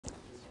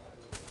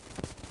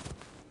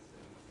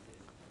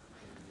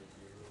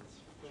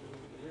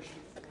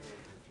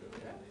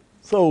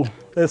So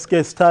let's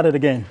get started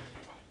again.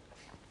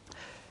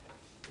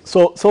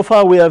 So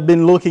far we have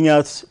been looking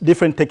at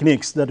different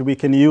techniques that we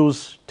can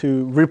use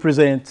to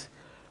represent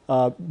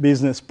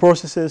business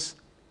processes,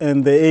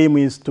 and the aim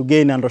is to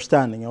gain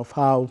understanding of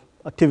how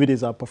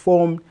activities are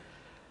performed,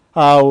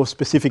 how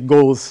specific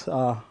goals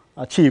are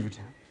achieved,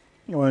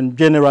 and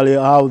generally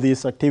how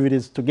these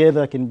activities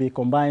together can be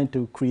combined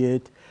to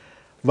create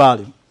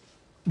value.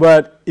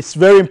 But it's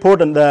very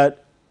important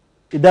that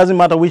it doesn't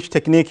matter which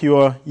technique you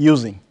are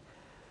using.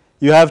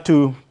 You have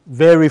to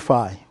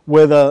verify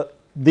whether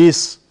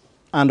this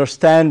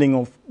understanding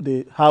of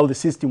how the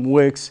system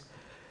works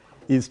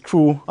is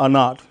true or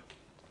not.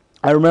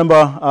 I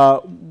remember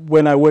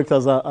when I worked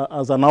as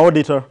an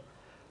auditor,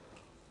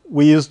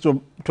 we used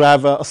to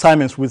have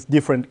assignments with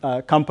different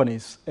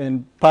companies,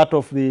 and part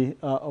of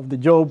the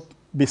job,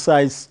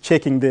 besides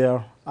checking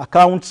their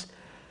accounts,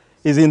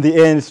 is in the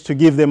end to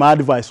give them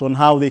advice on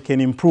how they can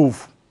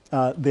improve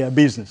their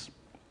business.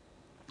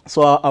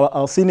 So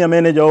our senior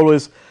manager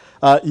always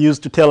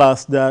used to tell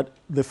us that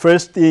the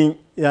first thing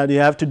that you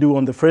have to do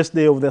on the first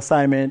day of the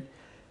assignment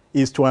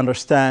is to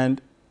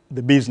understand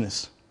the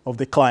business of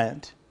the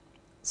client.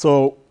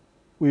 So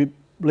we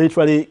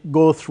literally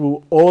go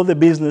through all the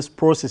business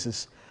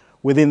processes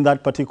within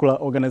that particular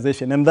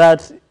organization. And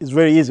that is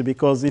very easy,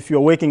 because if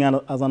you're working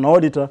as an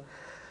auditor,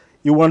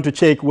 you want to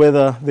check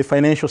whether the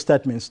financial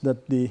statements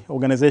that the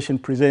organization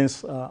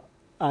presents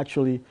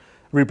actually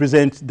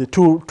represent the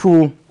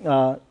true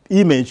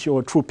image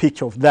or true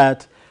picture of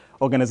that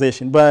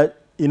organization.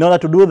 But in order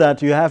to do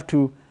that, you have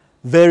to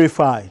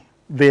verify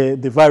the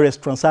various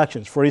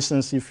transactions. For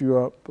instance, if you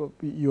are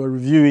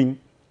reviewing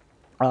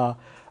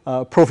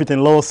profit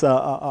and loss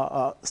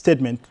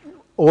statement,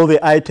 all the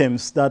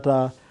items that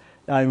are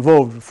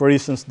involved, for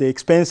instance, the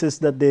expenses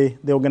that the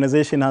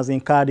organization has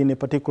incurred in a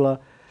particular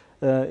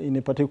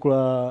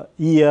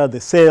year, the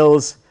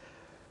sales.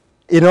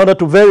 In order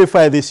to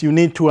verify this, you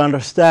need to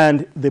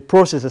understand the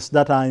processes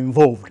that are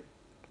involved.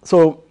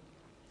 So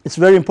it's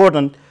very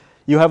important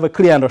you have a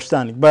clear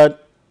understanding,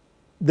 but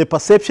the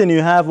perception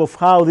you have of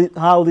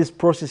how these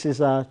processes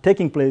are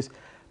taking place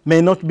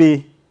may not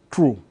be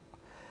true.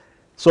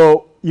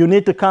 So you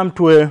need to come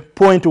to a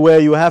point where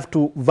you have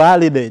to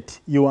validate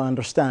your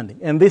understanding.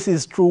 And this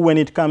is true when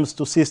it comes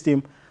to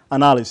system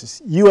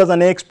analysis. You as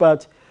an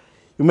expert,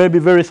 you may be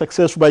very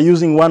successful by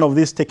using one of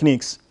these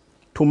techniques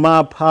to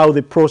map how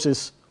the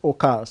process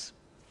occurs.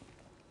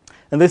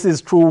 And this is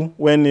true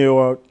when you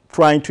are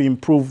trying to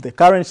improve the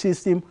current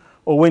system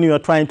or when you are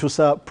trying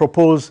to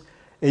propose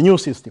a new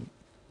system.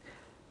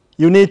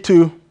 You need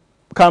to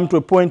come to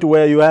a point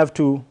where you have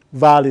to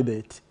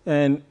validate.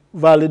 And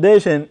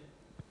validation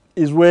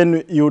is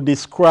when you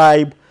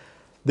describe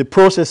the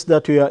process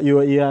that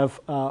you have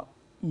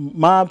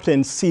mapped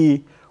and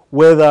see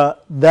whether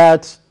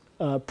that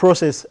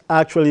process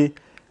actually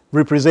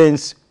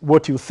represents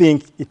what you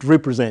think it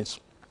represents.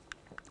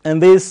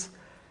 And this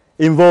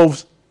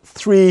involves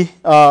three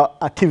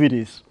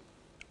activities.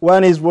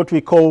 One is what we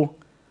call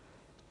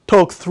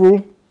talk through,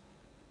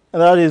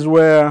 and that is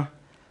where,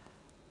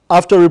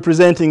 after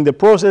representing the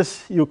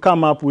process, you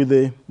come up with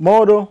a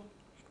model,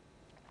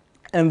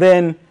 and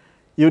then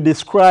you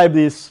describe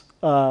this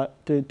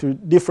to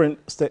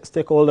different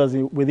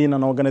stakeholders within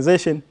an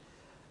organization,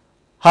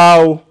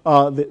 how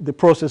the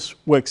process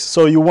works.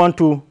 So you want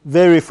to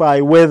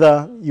verify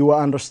whether your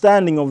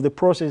understanding of the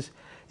process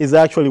is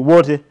actually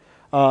what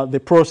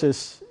the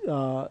process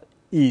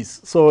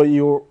is. So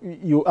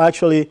you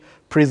actually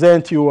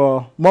present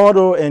your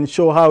model and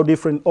show how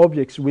different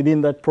objects within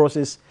that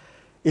process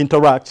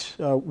interact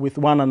with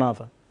one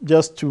another,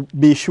 just to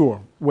be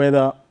sure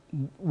whether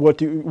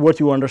what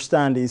you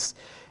understand is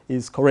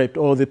correct,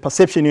 or the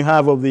perception you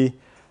have of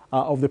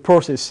the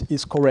process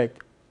is correct.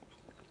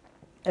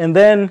 And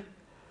then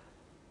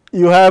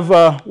you have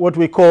what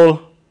we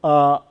call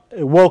a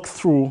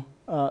walkthrough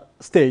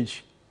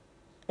stage.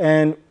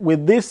 And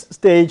with this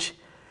stage,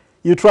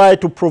 you try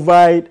to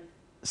provide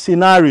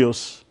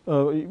scenarios,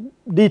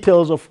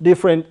 details of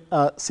different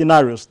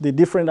scenarios, the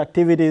different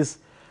activities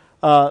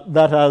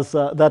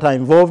that are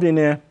involved in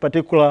a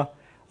particular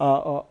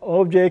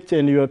object,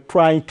 and you're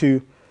trying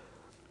to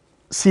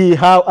see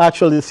how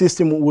actually the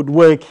system would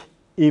work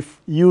if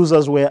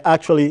users were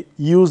actually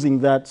using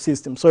that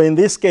system. So in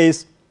this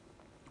case,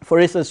 for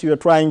instance, you are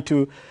trying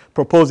to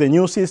propose a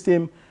new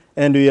system,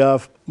 and we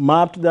have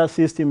mapped that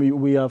system.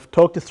 We have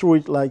talked through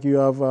it, like you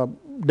have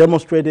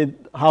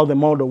demonstrated how the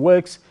model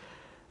works.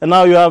 And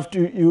now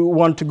you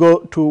want to go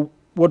to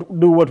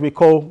do what we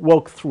call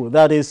walkthrough.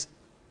 That is,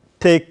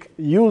 take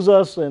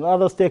users and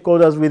other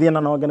stakeholders within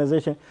an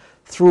organization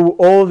through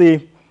all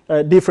the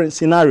different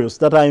scenarios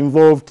that are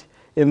involved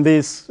in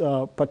this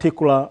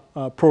particular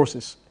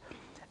process.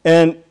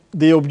 And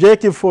the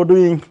objective for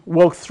doing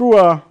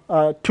walkthrough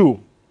are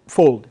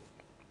twofold.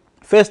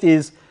 First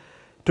is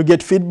to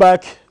get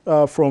feedback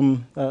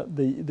from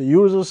the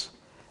users,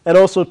 and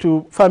also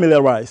to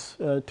familiarize,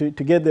 to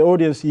get the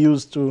audience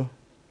used to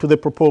the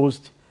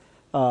proposed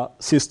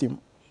system.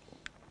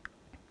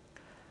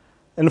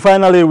 And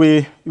finally,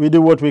 we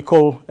do what we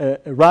call a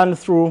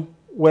run-through,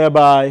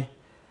 whereby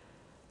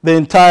the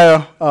entire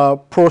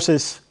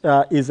process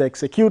is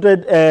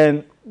executed,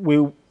 and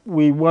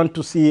we want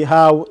to see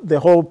how the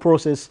whole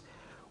process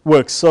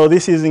works. So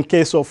this is in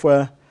case of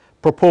a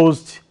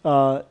proposed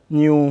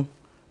new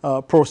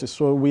process.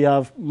 So we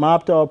have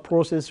mapped our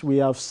process. We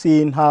have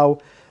seen how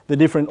the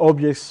different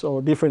objects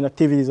or different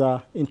activities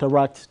are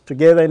interact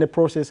together in the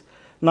process.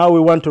 Now we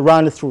want to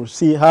run it through,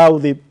 see how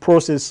the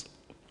process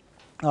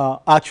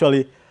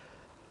actually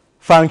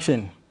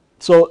function.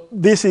 So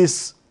this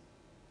is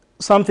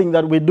something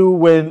that we do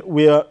when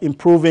we are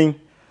improving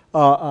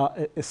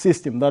a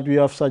system, that we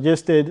have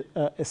suggested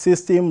a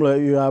system,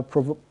 you have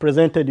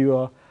presented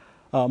your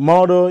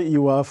model,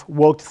 you have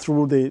walked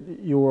through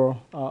your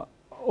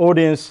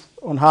audience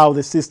on how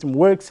the system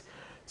works.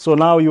 So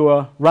now you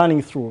are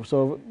running through.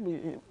 So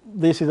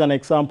this is an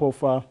example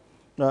of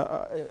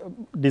a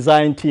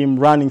design team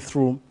running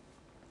through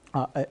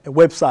a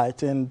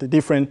website and the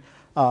different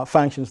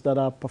functions that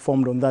are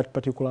performed on that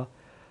particular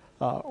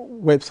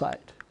website.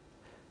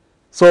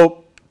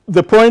 So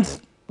the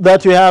point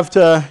that you have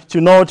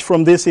to note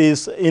from this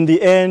is, in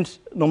the end,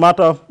 no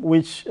matter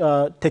which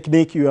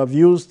technique you have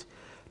used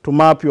to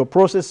map your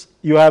process,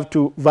 you have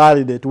to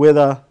validate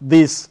whether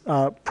this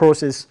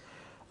process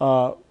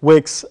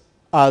works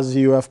as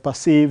you have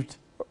perceived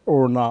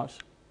or not.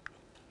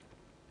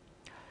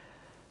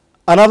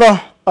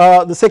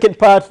 The second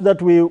part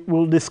that we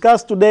will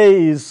discuss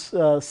today is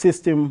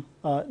system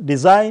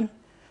design,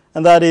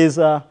 and that is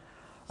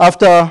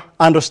after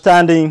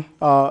understanding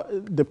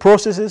the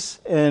processes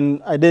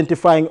and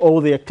identifying all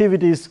the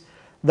activities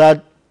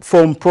that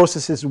form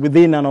processes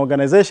within an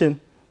organization.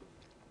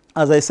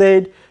 As I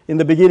said in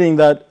the beginning,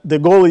 that the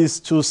goal is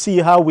to see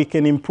how we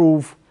can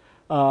improve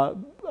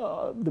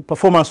the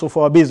performance of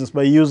our business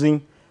by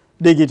using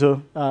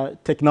digital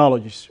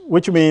technologies,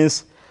 which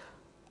means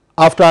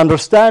after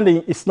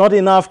understanding, it's not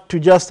enough to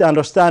just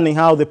understanding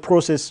how the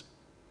process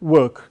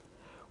works.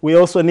 We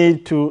also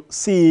need to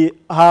see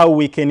how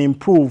we can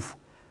improve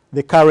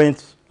the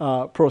current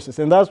process.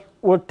 And that's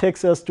what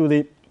takes us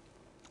to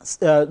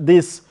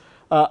this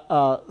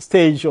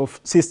stage of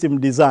system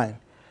design.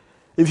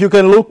 If you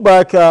can look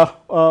back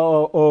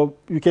or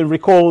you can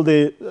recall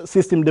the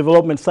system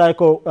development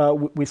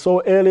cycle we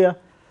saw earlier,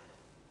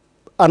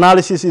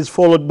 analysis is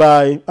followed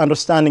by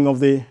understanding of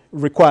the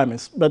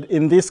requirements. But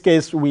in this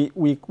case,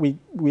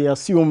 we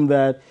assume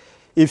that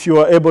if you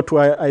are able to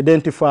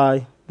identify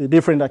the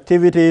different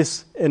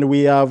activities, and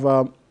we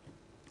have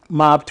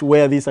mapped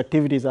where these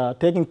activities are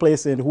taking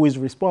place and who is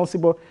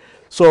responsible,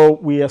 so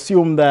we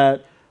assume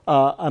that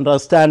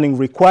understanding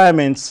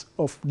requirements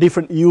of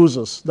different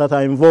users that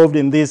are involved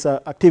in these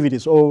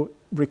activities, or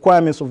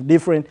requirements of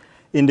different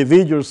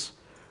individuals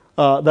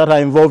that are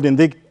involved in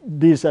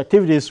these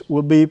activities,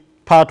 will be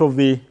part of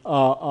the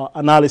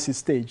analysis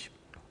stage.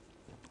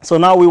 So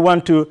now we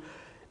want to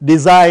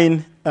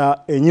design a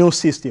new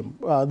system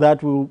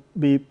that will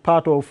be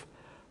part of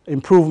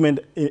improvement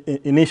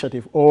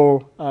initiative,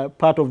 or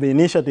part of the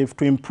initiative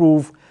to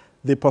improve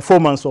the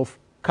performance of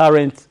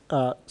current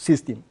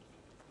system.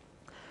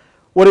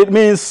 What it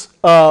means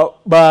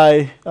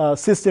by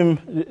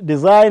system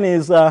design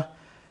is a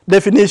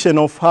definition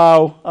of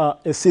how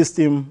a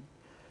system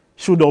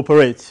should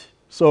operate.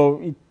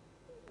 So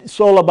it's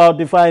all about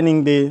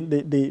defining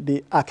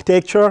the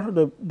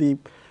architecture,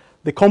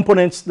 the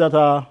components that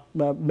are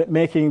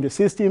making the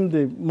system,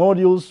 the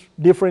modules,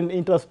 different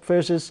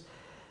interfaces,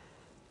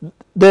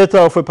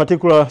 data of a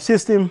particular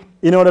system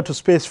in order to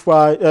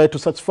specify, to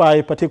satisfy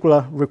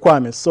particular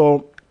requirements.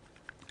 So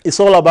it's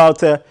all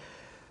about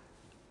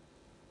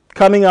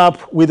coming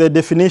up with a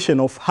definition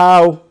of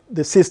how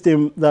the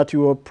system that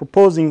you are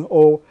proposing,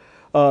 or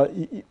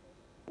the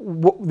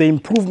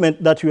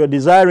improvement that you are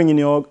desiring in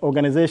your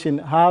organization,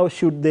 how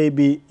should they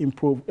be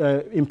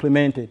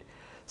implemented?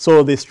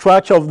 So the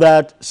structure of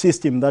that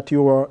system that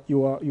you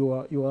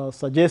are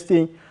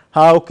suggesting,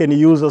 how can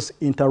users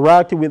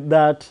interact with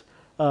that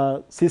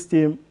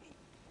system,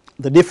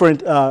 the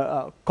different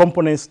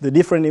components, the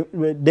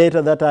different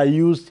data that are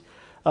used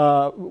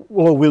or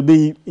will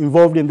be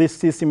involved in this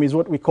system is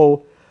what we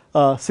call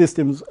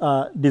systems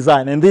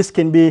design. And this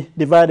can be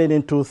divided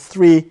into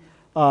three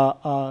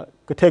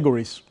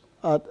categories.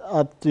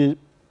 At the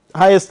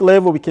highest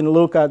level, we can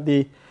look at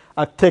the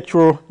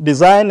architectural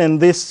design, and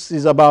this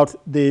is about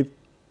the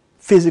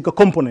physical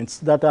components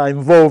that are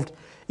involved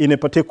in a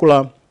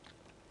particular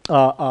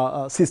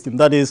system.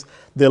 That is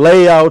the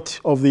layout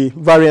of the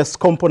various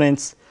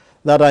components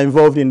that are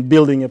involved in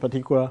building a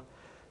particular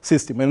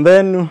system. And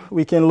then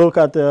we can look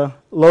at the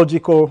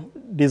logical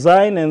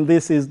design, and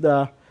this is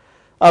the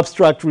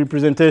abstract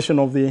representation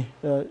of the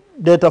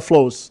data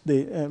flows,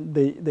 the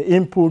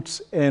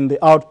inputs and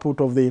the output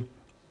of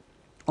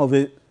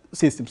the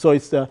system. So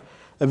it's a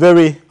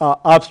very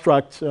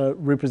abstract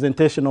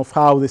representation of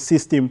how the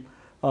system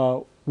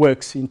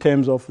works in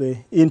terms of the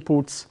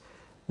inputs,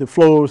 the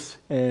flows,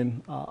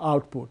 and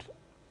output.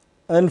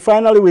 And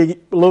finally, we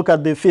look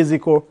at the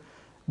physical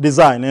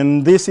design,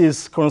 and this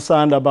is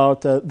concerned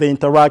about the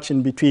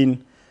interaction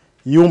between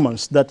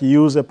humans that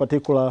use a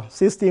particular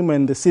system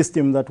and the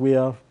system that we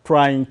are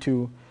trying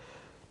to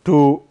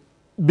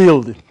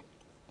build.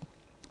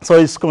 So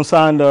it's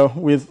concerned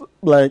with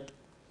like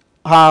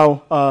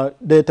how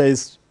data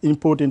is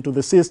input into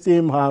the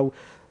system, how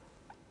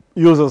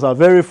users are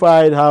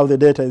verified, how the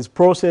data is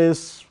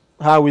processed,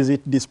 how is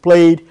it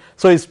displayed.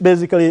 So it's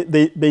basically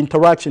the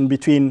interaction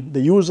between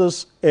the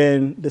users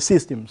and the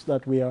systems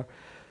that we are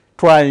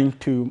trying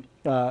to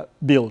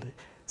build.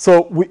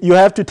 So you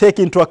have to take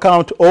into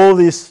account all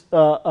these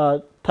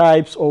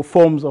types or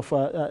forms of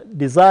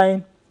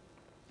design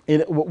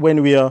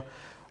when we are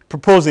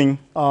proposing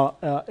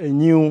a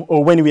new,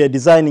 or when we are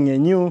designing a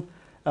new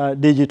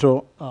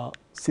digital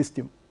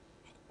system.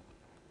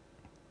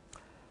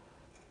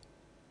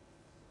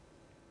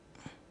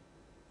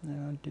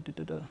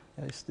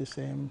 It's the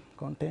same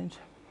content.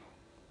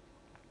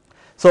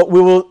 So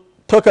we will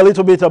talk a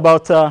little bit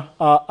about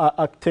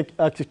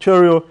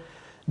architectural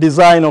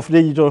design of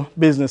digital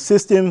business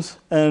systems,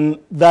 and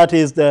that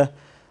is the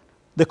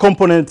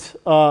component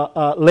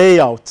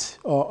layout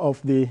of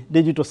the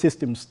digital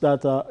systems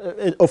that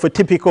of a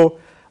typical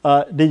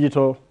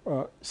digital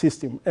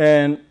system.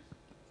 And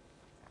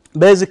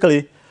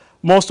basically,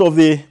 most of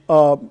the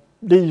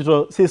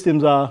digital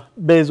systems are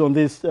based on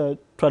this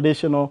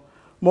traditional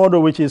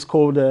model, which is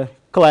called the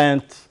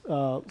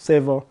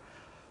client-server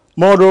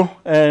model.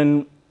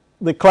 And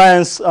the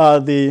clients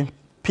are the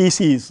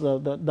PCs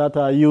that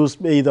are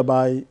used either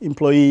by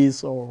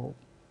employees or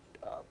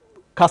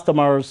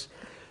customers.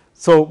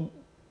 So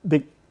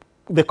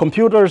the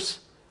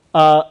computers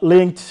are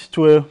linked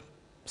to a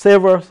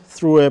server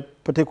through a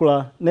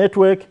particular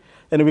network,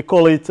 and we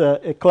call it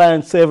a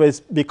client server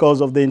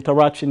because of the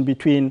interaction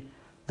between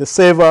the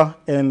server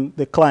and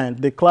the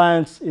client. The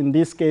clients in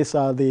this case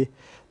are the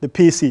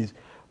PCs.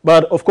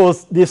 But of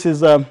course, this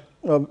is a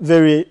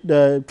very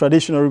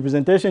traditional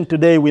representation.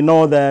 Today, we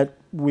know that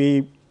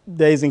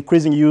there is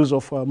increasing use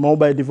of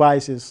mobile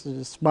devices,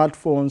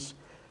 smartphones,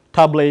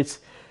 tablets.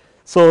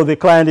 So the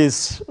client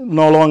is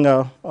no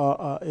longer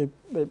a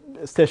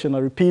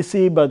stationary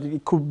PC, but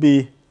it could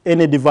be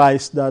any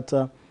device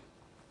that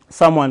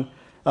someone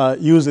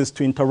uses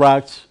to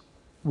interact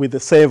with the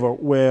server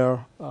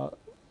where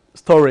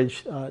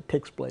storage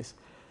takes place.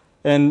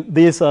 And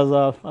these, as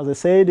I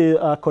said,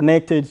 are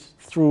connected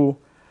through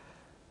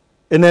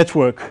a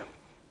network.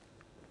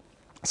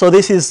 So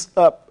this is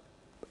a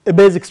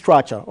basic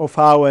structure of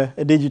how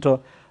a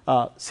digital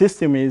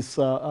system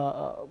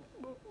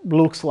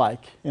looks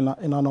like in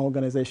an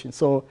organization.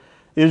 So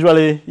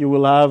usually you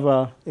will have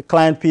a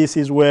client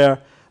PCs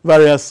where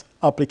various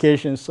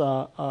applications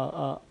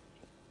are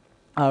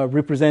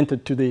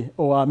represented to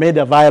or are made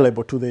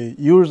available to the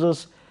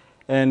users,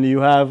 and you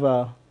have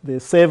the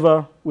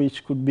server,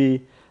 which could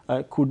be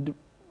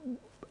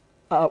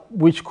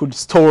which could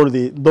store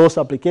those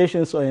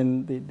applications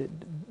and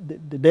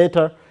the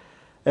data,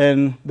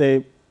 and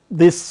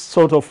this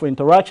sort of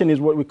interaction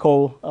is what we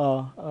call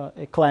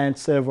a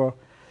client-server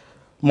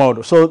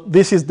model. So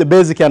this is the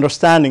basic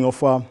understanding of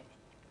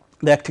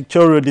the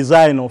architectural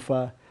design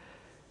of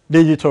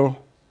digital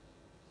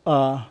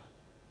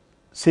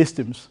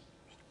systems.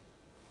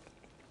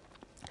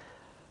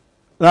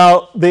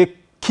 Now, the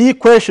key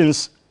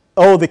questions,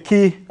 or the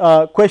key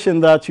question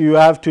that you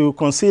have to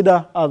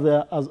consider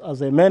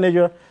as a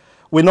manager,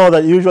 we know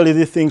that usually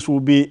these things will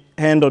be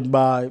handled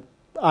by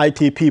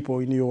IT people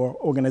in your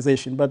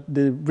organization. But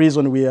the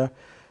reason we are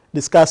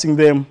discussing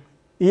them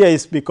here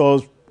is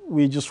because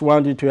we just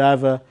wanted to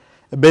have a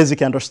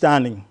basic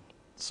understanding.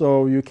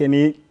 So you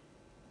can,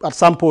 at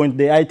some point,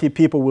 the IT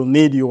people will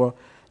need your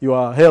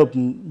help,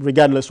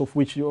 regardless of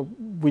which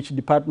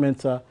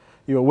department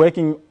you're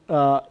working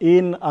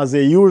in. As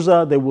a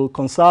user, they will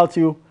consult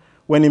you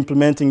when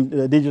implementing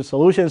digital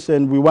solutions,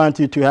 and we want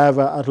you to have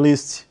at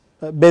least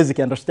a basic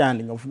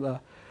understanding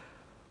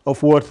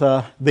of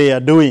what they are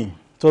doing,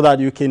 so that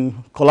you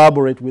can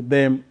collaborate with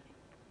them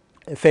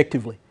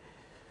effectively.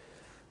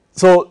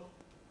 So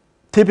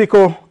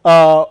typical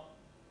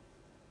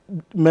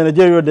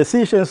managerial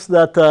decisions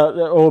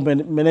or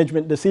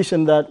management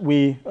decision that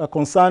we are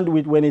concerned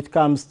with when it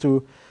comes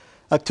to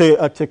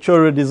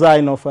architectural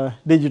design of a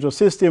digital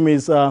system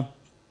is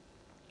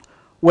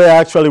where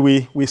actually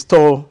we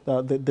store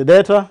the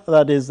data,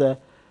 that is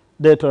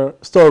data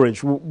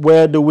storage.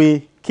 Where do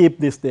we keep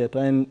this data?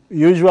 And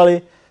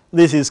usually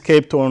this is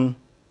kept on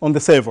the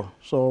server.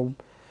 So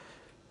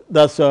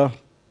that's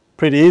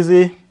pretty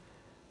easy.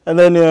 And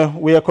then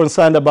we are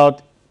concerned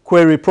about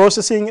query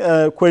processing.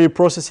 Query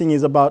processing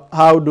is about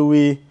how do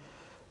we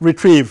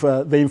retrieve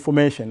the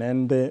information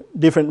and the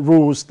different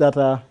rules that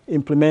are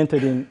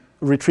implemented in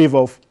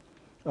retrieval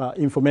of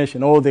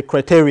information, all the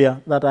criteria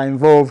that are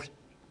involved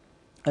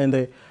in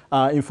the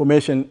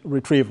information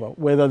retrieval,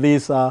 whether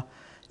these are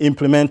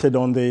implemented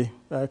on the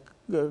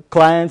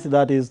client,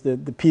 that is the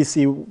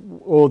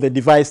PC or the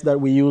device that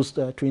we use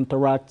to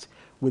interact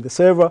with the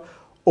server,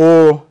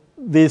 or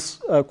this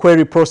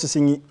query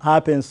processing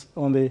happens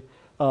on the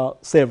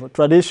server.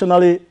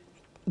 Traditionally,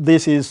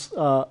 this is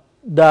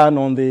done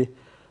on the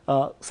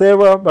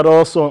server, but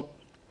also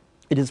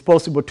it is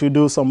possible to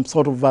do some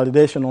sort of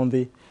validation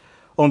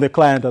on the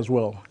client as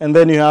well. And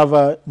then you have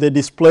the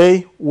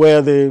display,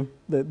 where the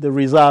the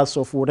results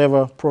of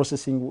whatever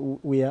processing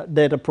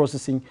data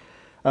processing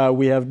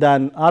we have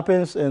done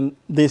happens, and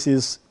this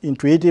is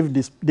intuitive.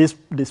 This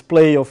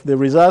display of the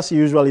results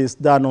usually is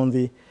done on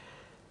the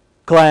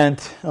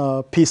client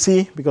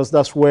PC, because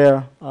that's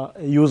where a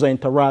user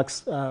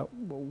interacts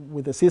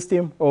with the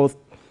system, or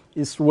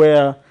is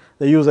where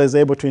the user is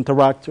able to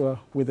interact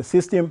with the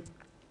system.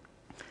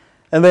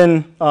 And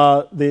then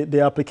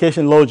the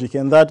application logic,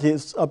 and that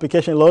is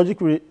application logic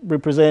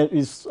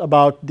is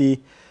about the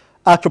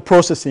actual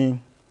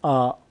processing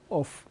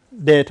of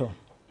data.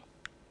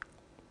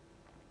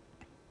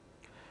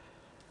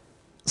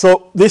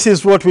 So this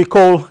is what we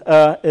call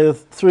a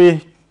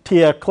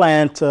three-tier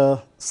client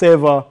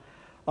server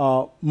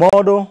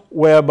model,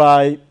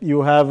 whereby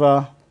you have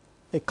a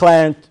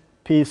client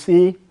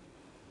PC.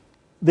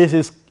 This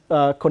is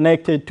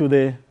connected to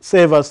the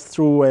servers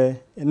through a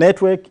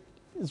network.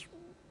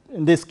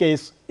 In this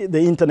case, the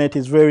internet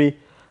is very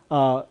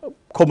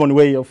common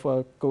way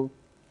of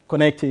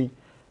connecting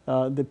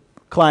the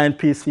client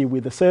PC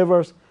with the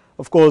servers.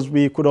 Of course,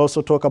 we could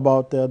also talk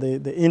about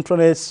the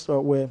intranets,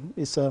 where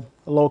it's a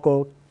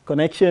local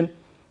connection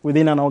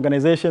within an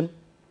organization.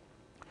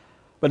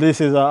 But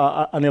this is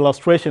an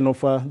illustration of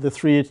the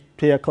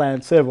three-tier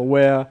client server,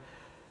 where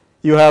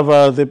you have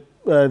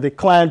the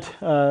client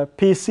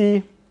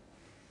PC,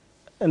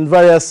 and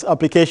various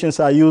applications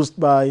are used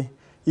by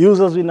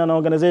users in an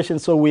organization.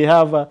 So we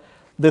have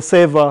the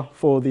server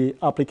for the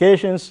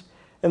applications,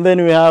 and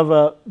then we have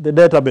the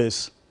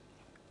database.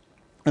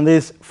 And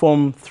this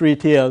form three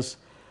tiers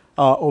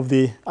of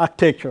the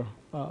architecture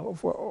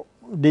of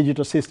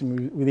digital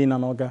system within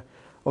an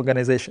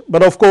organization.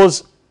 But of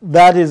course,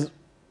 that is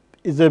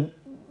a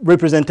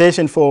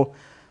representation for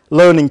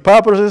learning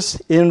purposes.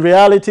 In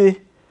reality,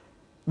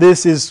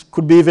 this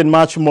could be even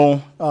much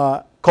more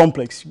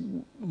complex.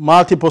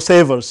 Multiple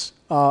servers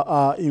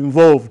are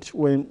involved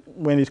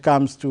when it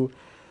comes to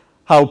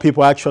how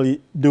people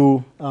actually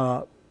do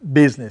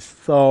business.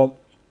 So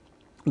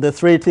the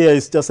three-tier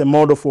is just a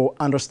model for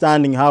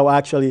understanding how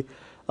actually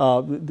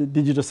the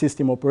digital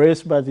system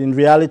operates, but in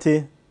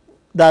reality,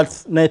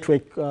 that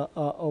network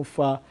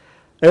of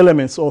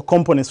elements or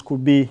components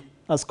could be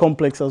as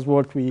complex as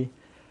what we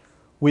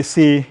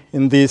see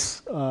in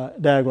this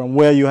diagram,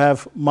 where you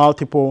have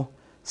multiple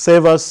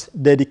servers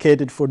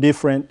dedicated for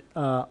different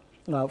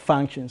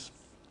functions.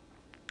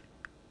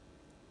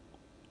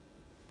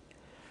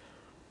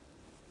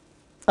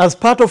 As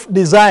part of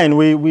design,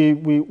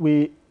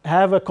 we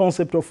have a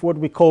concept of what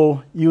we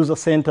call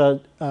user-centered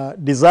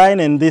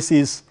design, and this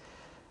is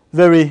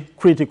very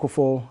critical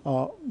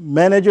for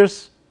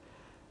managers,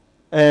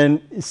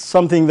 and it's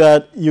something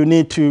that you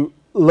need to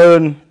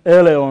learn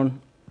early on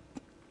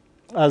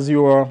as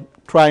you are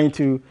trying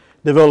to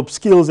develop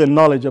skills and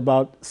knowledge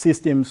about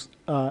systems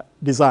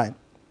design.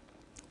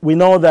 We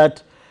know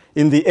that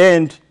in the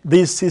end,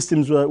 these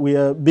systems we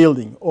are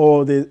building,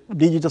 or the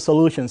digital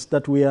solutions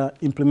that we are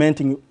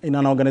implementing in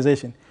an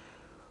organization,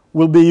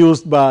 will be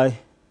used by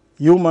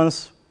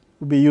humans,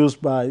 will be used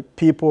by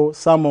people.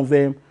 Some of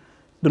them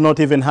do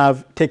not even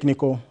have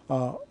technical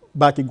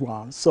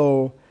background.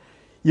 So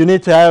you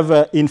need to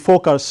have in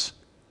focus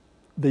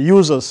the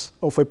users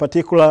of a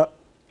particular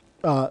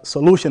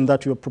solution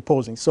that you're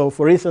proposing. So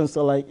for instance,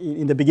 like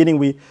in the beginning,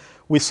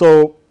 we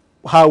saw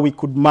how we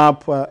could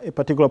map a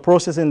particular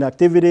process and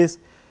activities,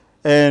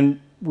 and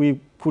we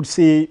could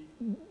see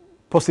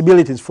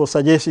possibilities for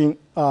suggesting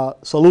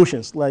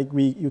solutions. Like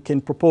you can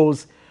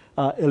propose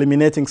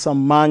eliminating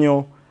some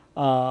manual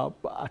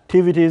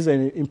activities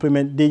and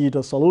implement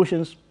digital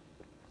solutions.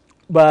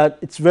 But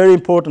it's very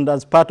important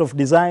as part of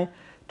design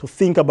to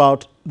think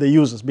about the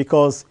users,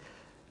 because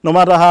no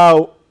matter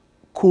how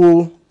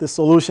cool the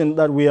solution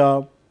that we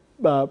are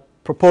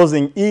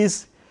proposing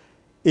is,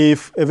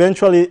 if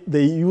eventually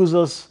the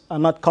users are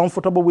not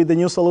comfortable with the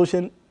new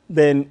solution,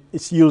 then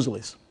it's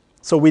useless.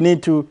 So we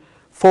need to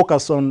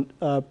focus on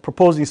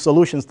proposing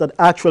solutions that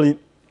actually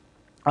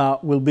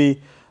will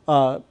be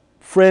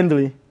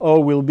friendly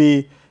or will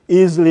be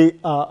easily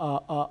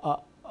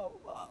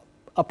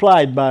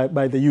applied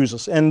by the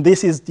users. And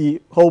this is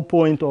the whole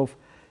point of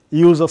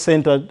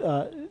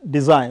user-centered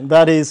design.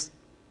 That is,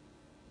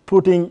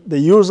 putting the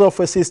user of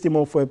a system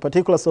or for a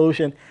particular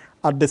solution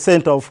at the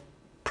center of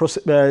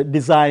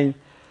design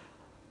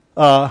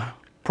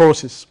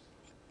process.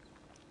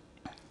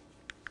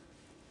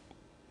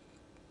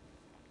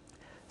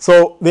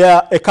 So there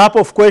are a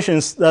couple of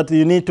questions that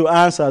you need to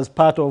answer as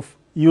part of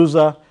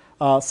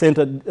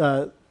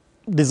user-centered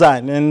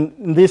design.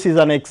 And this is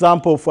an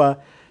example of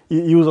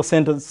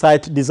user-centered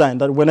site design,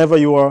 that whenever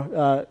you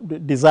are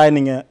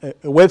designing a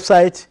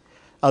website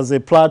as a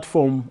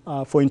platform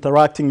for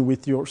interacting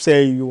with your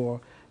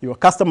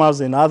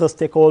customers and other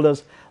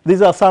stakeholders,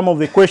 these are some of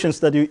the questions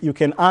that you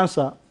can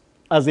answer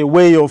as a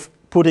way of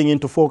putting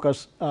into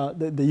focus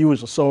the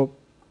user. So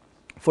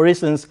for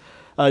instance,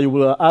 you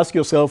will ask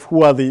yourself,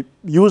 who are the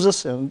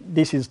users? And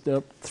this is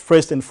the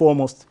first and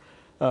foremost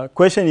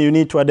question. You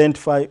need to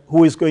identify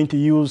who is going to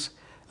use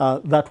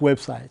that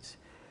website,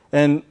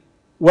 and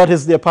what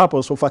is their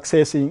purpose of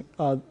accessing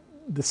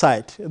the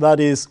site. That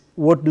is,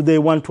 what do they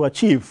want to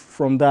achieve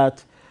from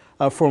that,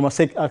 from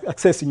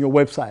accessing your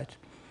website?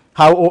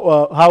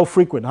 How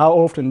frequent, how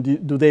often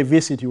do they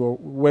visit your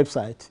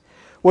website?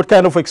 What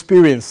kind of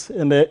experience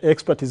and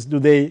expertise do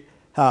they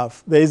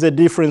have? There is a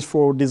difference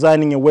for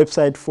designing a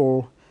website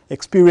for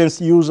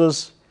experienced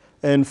users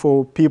and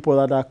for people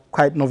that are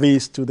quite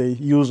novice to the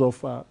use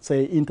of,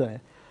 say, internet.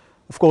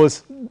 Of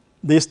course,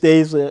 these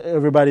days,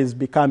 everybody is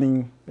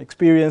becoming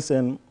experienced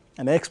and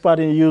an expert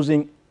in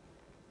using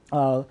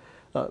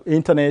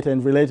internet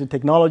and related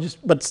technologies,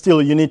 but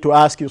still you need to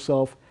ask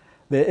yourself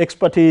the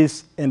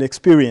expertise and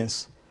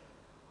experience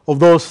of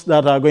those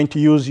that are going to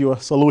use your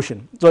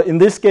solution. So in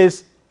this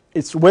case,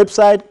 it's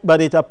website,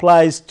 but it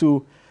applies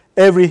to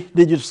every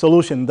digital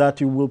solution that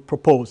you will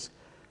propose.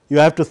 You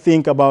have to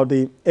think about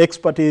the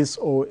expertise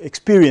or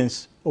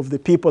experience of the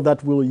people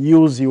that will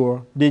use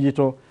your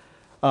digital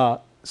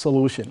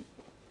solution.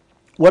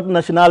 What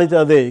nationality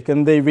are they?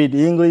 Can they read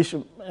English?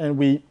 And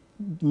we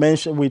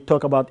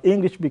talk about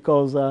English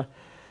because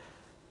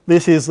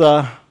this is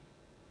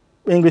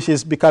English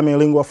is becoming a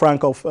lingua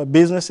franca of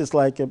business. It's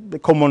like a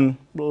common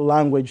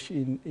language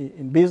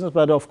in business,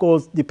 but of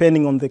course,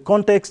 depending on the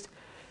context,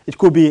 it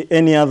could be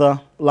any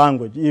other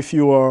language. If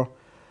your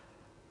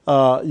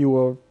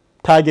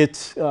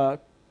target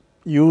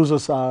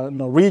users are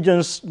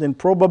Norwegians, then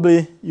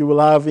probably you will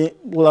have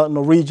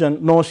Norwegian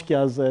norsk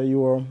as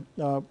your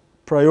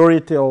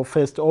priority or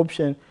first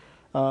option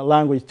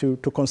language to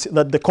consider,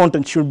 that the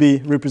content should be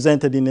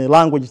represented in a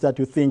language that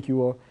you think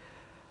your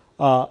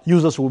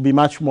users will be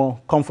much more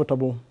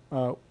comfortable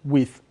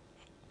with.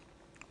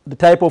 The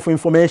type of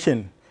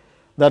information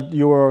that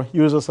your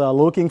users are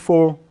looking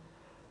for,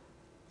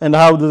 and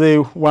how do they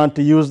want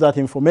to use that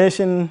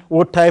information?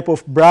 What type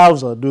of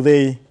browser do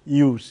they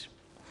use?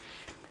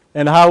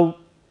 And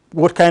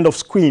what kind of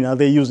screen are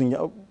they using?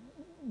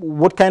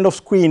 What kind of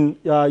screen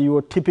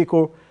your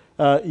typical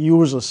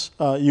users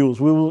use?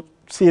 We will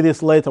see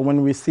this later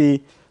when we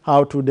see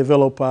how to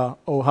develop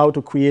or how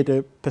to create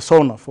a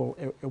persona for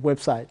a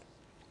website.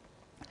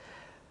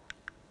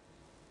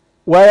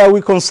 Why are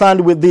we concerned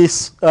with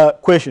these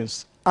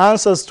questions?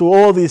 Answers to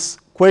all these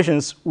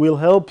questions will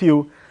help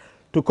you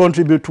to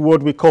contribute to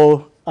what we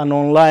call an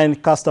online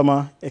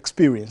customer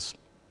experience.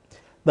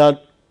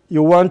 That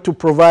you want to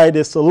provide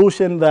a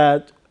solution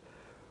that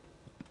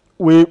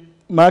will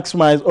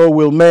maximize or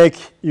will make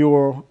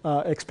your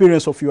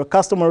experience of your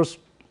customers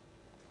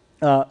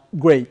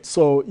great.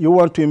 So you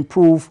want to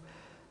improve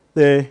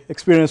the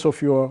experience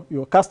of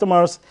your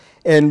customers,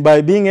 and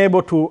by being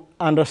able to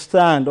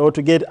understand or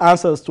to get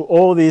answers to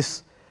all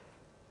these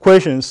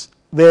questions,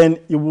 then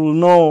you will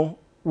know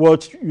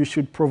what you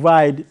should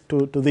provide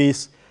to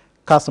these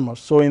customers.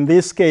 So in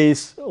this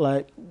case,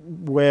 like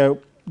where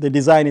the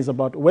design is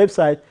about a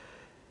website,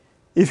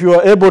 if you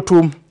are able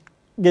to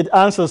get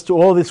answers to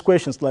all these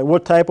questions, like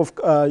what type of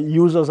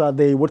users are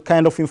they, what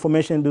kind of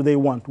information do they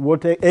want,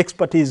 what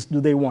expertise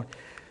do they want,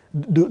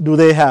 do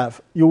they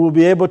have, you will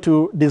be able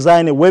to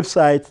design a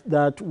website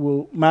that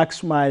will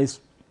maximize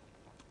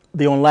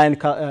the online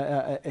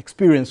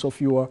experience of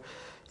your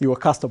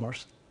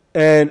customers.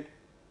 And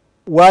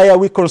why are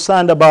we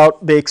concerned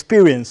about the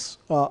experience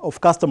of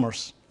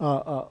customers,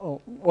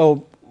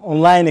 well,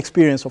 online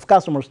experience of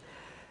customers?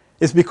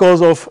 It's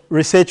because of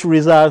research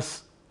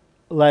results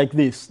like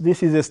this.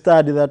 This is a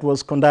study that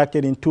was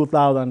conducted in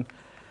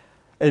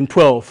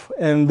 2012,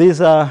 and these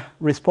are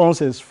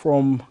responses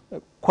from a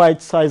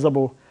quite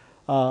sizable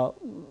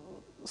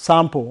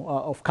sample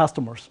of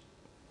customers.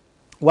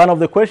 One of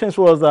the questions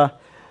was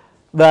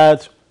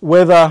that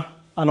whether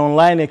an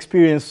online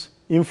experience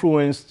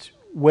influenced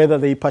whether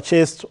they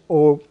purchased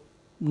or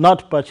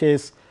not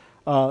purchased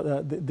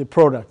the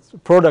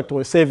product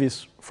or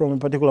service from a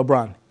particular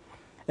brand.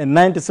 And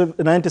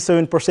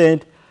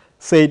 97%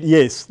 said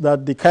yes,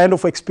 that the kind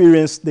of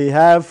experience they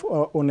have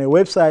on a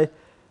website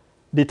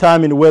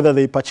determined whether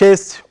they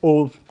purchased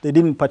or they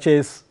didn't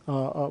purchase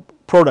a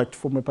product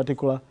from a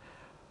particular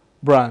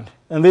brand.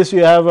 And this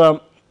you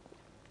have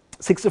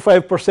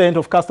 65%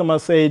 of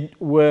customers said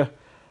where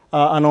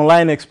an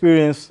online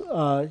experience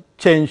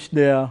changed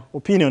their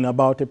opinion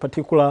about a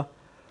particular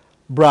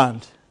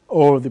brand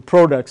or the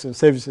products and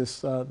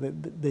services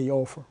they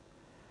offer.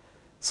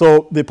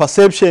 So the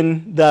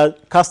perception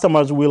that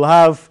customers will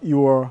have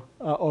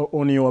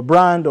on your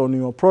brand, on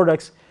your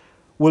products,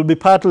 will be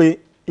partly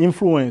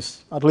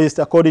influenced, at least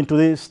according to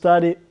this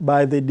study,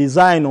 by the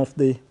design of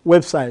the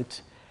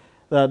website,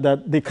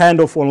 that the kind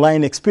of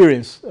online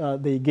experience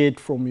they get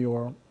from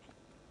your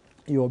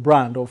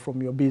brand or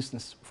from your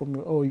business,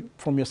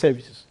 from your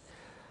services.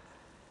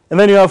 And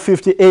then you have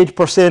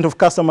 58% of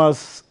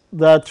customers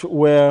that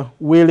were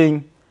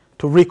willing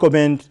to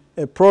recommend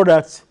a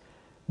product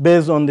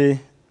based on the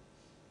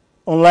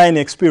online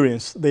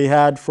experience they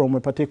had from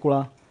a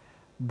particular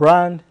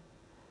brand,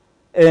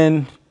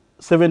 and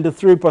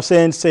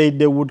 73% said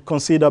they would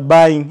consider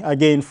buying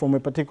again from a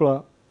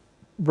particular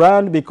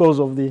brand because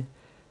of the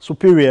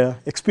superior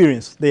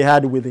experience they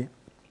had with the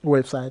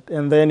website.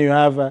 And then you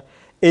have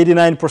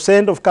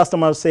 89% of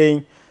customers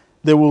saying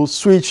they will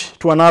switch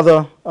to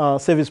another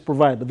service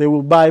provider. They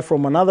will buy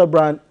from another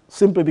brand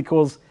simply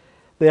because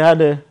they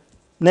had a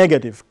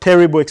negative,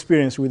 terrible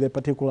experience with a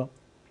particular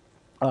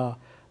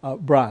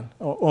brand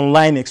or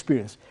online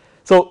experience.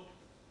 So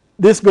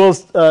this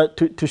goes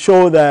to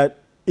show that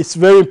it's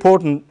very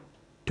important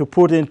to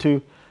put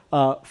into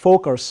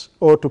focus,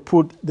 or to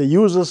put the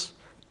users,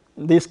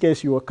 in this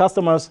case your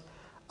customers,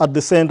 at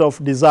the center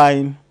of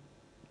design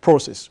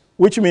process,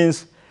 which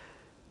means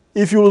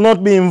if you will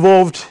not be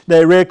involved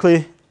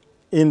directly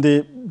in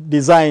the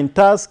design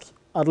task,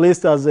 at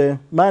least as a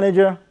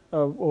manager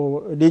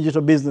or a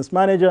digital business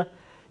manager,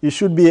 you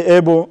should be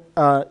able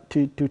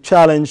to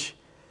challenge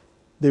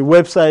the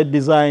website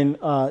design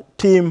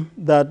team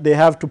that they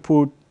have to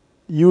put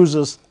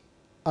users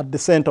at the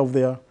center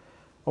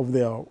of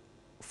their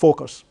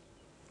focus.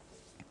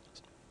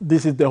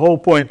 This is the whole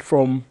point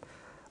from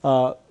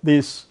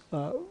these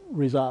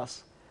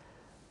results.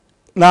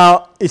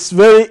 Now, it's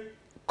very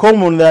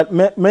common that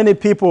many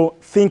people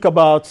think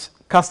about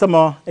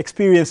customer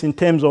experience in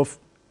terms of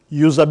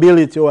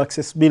usability or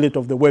accessibility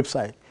of the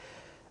website.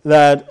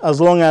 That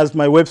as long as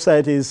my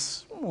website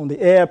is on the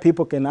air,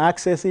 people can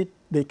access it,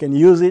 they can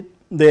use it,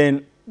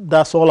 then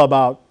that's all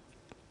about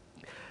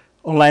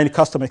online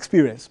customer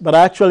experience. But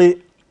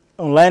actually,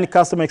 online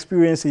customer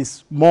experience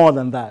is more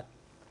than that.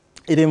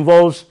 It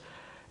involves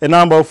a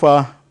number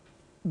of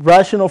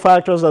rational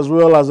factors as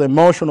well as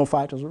emotional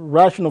factors.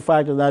 Rational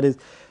factors, that is,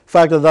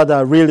 factors that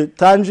are really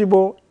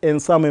tangible,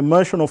 and some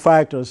emotional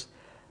factors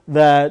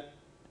that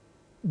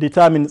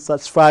determine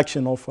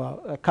satisfaction of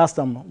a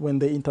customer when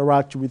they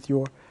interact with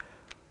your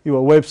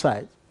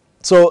website.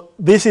 So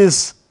this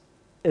is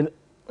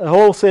a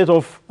whole set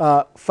of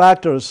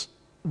factors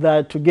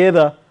that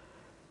together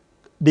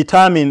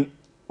determine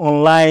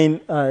online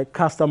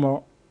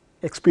customer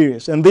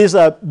experience. And these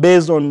are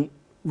based on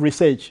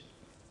research.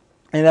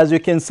 And as you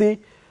can see,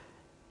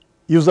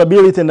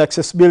 usability and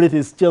accessibility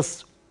is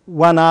just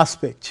one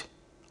aspect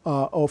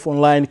of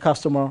online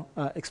customer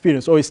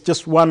experience, or it's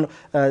just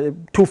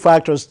two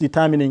factors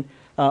determining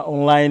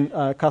online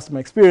customer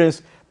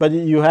experience, but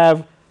you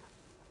have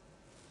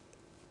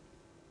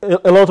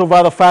a lot of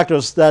other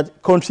factors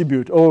that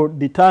contribute or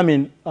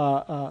determine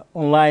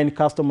online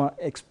customer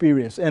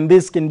experience. And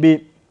this can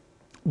be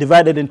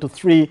divided into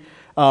three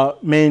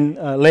main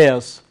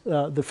layers.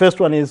 The first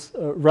one is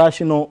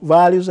rational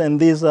values, and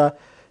these are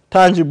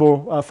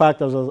tangible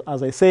factors,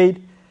 as I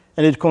said,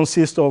 and it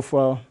consists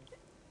of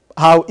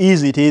how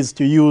easy it is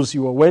to use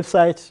your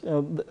website.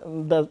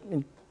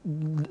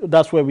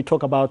 That's where we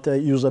talk about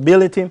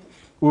usability.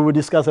 We will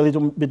discuss a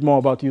little bit more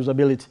about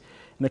usability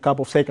in a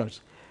couple of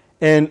seconds.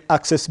 And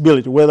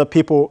accessibility, whether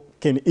people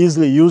can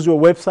easily use your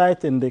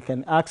website and they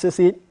can access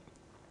it.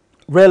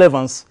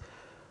 Relevance,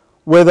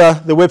 whether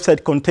the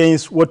website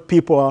contains what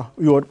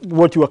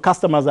what your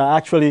customers are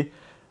actually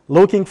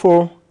looking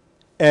for.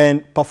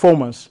 And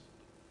performance,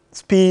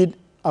 speed,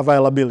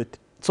 availability.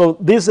 So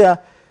these are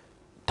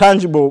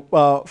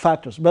tangible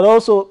factors, but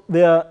also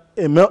there are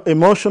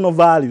emotional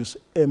values,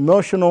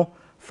 emotional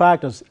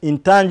factors,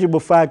 intangible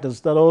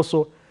factors that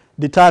also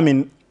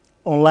determine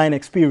online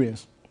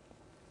experience.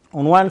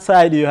 On one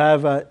side, you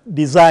have a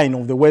design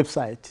of the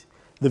website,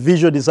 the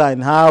visual design.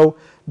 How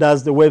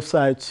does the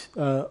website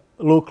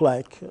look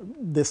like,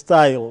 the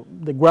style,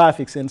 the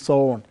graphics, and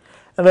so on.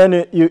 And then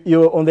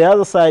on the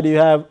other side, you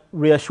have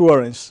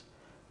reassurance,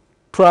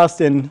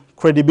 trust, and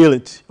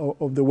credibility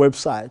of the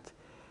website.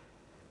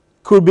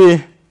 Could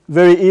be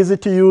very easy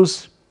to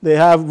use. They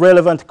have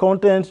relevant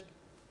content.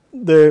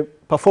 The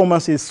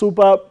performance is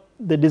superb.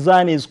 The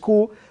design is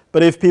cool.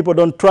 But if people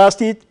don't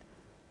trust it,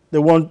 they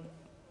won't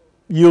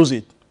use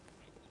it.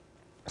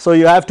 So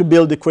you have to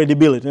build the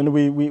credibility. And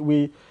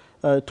we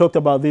talked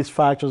about these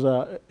factors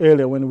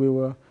earlier when we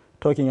were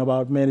talking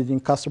about managing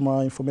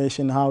customer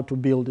information, how to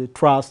build the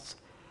trust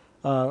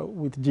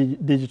with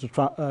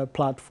digital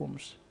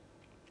platforms.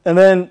 And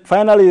then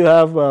finally, you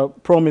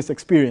have promised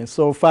experience.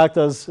 So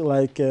factors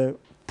like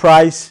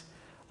price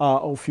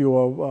of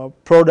your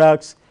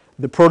products,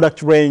 the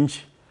product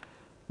range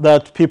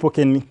that people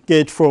can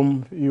get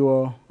from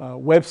your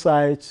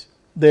website,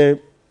 the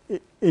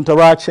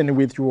interaction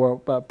with your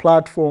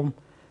platform,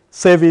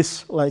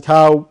 service, like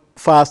how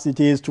fast it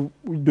is do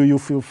you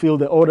fulfill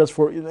the orders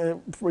for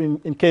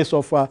in case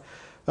of,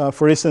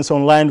 for instance,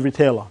 online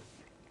retailer.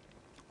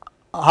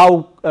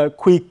 How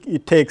quick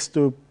it takes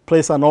to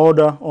place an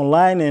order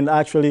online and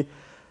actually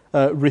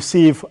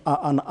receive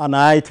an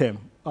item.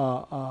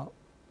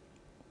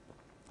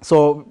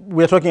 So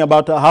we're talking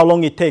about how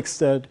long it takes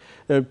to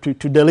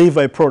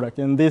deliver a product,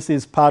 and this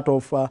is part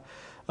of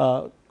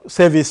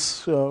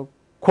service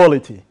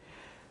quality.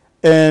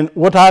 And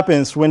what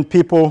happens when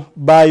people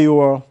buy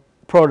your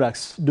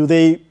products? Do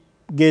they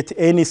get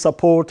any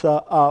support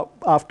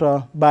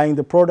after buying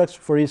the products?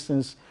 For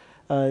instance,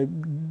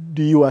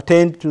 do you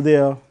attend to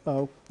their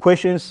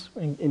questions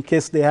in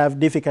case they have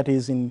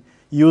difficulties in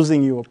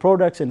using your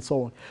products and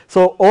so on?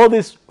 So all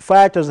these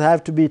factors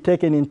have to be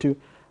taken into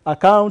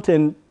account,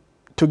 and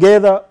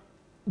together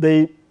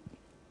they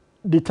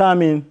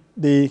determine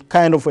the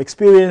kind of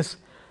experience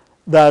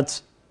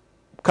that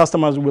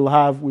customers will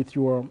have with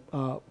your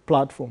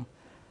platform.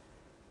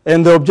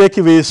 And the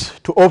objective is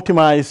to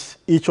optimize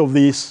each of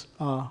these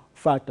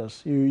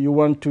factors. You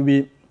want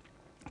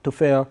to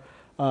fare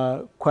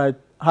quite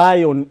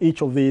high on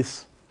each of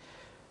these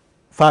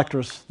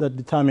factors that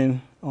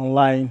determine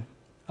online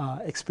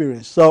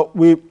experience. So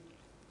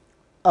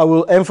I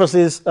will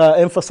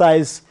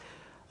emphasize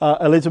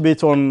a little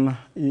bit on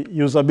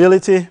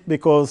usability,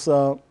 because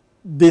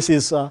this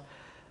is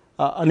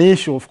an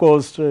issue, of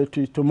course,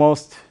 to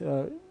most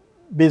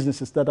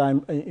businesses that are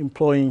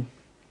employing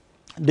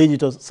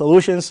digital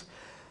solutions,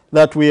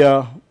 that we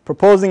are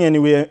proposing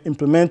and we are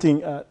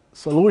implementing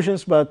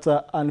solutions, but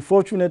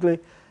unfortunately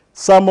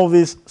some of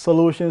these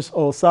solutions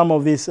or some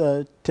of these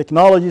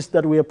technologies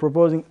that we are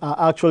proposing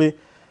are actually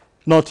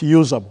not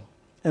usable.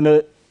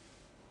 And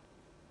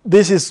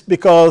this is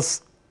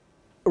because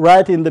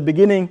right in the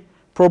beginning,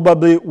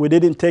 probably we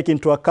didn't take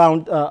into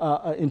account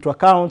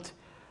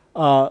the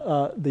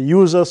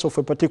users of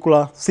a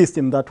particular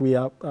system that we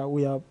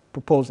are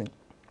proposing.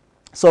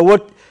 So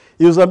what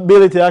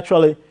usability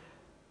actually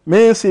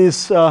means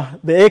is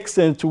the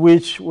extent to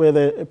which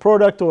whether a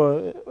product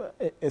or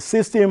a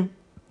system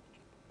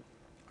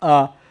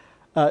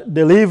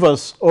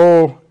delivers,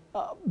 or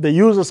the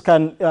users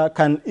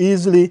can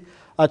easily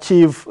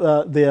achieve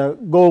their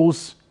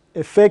goals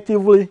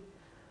effectively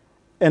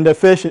and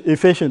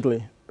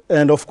efficiently,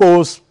 and of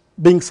course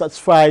being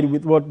satisfied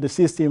with what the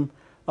system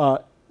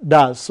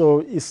does. So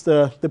it's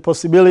the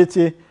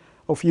possibility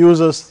of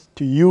users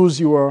to use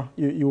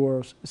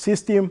your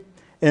system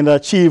and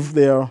achieve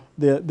their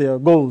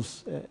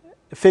goals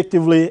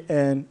effectively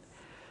and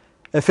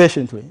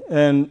efficiently.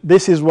 And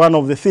this is one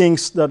of the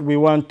things that we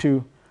want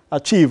to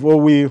achieve, or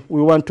we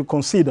want to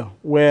consider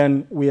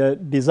when we are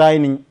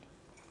designing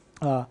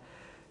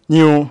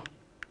new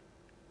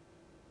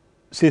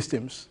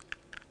systems.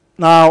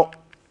 Now,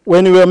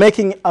 when we are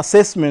making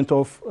assessment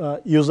of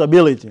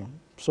usability,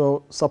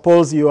 so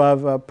suppose you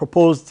have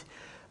proposed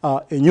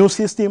a new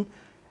system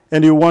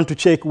and you want to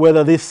check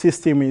whether this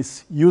system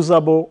is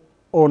usable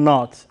or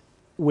not,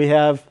 we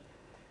have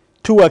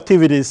two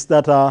activities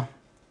that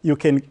you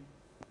can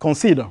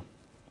consider.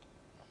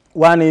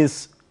 One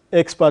is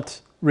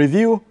expert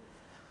review,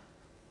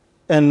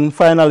 and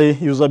finally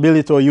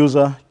usability or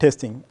user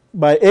testing.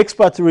 By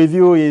expert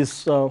review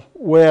is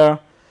where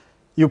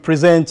you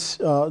present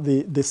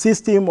the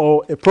system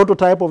or a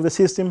prototype of the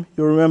system.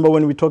 You remember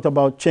when we talked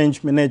about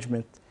change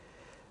management.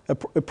 A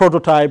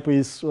prototype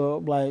is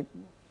like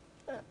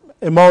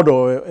a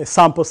model, a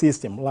sample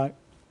system.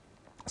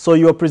 So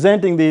you are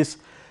presenting this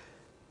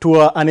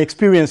to an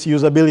experienced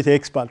usability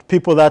expert,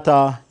 people that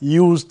are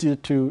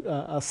used to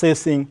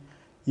assessing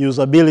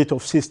usability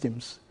of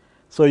systems.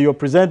 So you're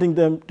presenting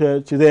them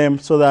to them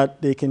so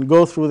that they can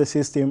go through the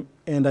system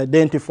and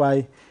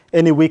identify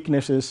any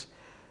weaknesses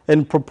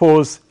and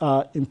propose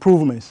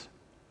improvements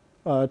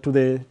to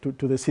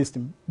the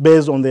system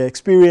based on their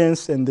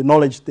experience and the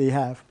knowledge they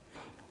have.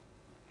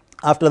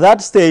 After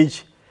that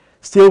stage,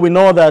 still we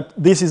know that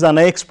this is an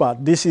expert.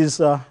 This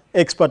is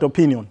expert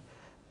opinion.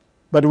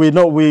 But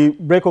we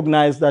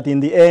recognize that in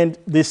the end,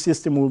 this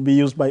system will be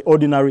used by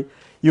ordinary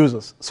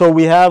users. So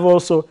we have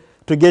also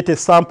to get a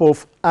sample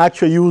of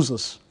actual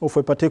users of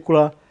a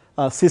particular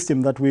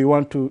system that we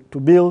want to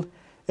build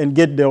and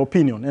get their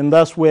opinion. And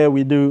that's where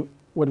we do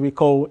what we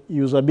call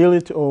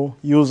usability or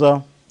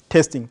user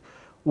testing,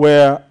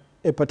 where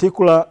a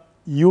particular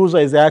user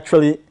is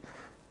actually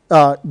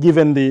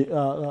given the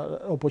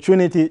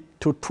opportunity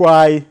to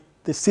try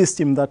the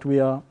system that we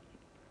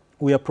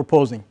are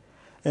proposing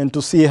and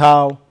to see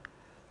how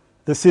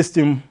the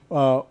system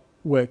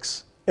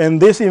works.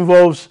 And this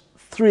involves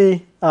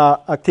three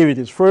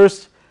activities.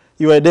 First,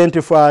 you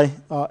identify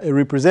a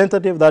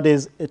representative, that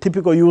is a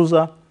typical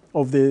user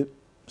of the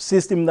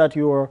system that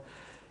you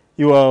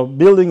are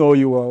building or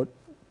you are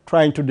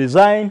trying to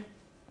design.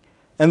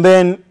 And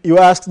then you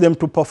ask them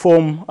to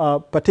perform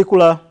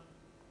particular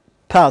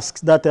tasks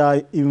that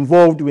are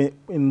involved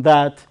in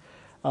that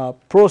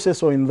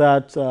process or in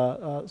that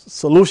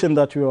solution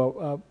that you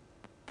are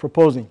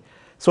proposing.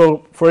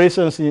 So, for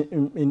instance,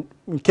 in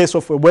case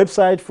of a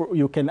website,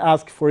 you can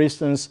ask, for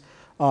instance,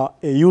 a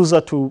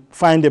user to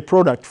find a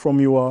product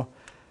from your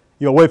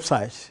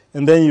website.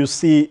 And then you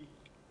see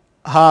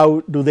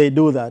how do they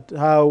do that,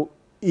 how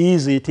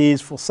easy it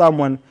is for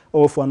someone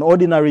or for an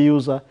ordinary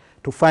user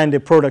to find a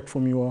product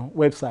from your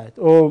website.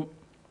 Or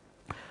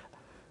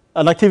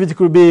an activity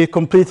could be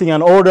completing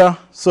an order.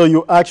 So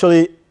you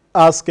actually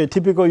ask a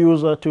typical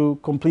user to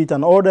complete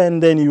an order,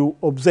 and then you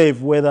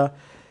observe whether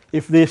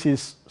if this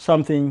is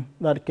something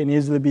that can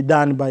easily be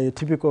done by a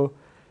typical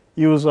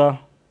user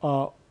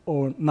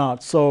or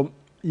not. So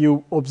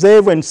you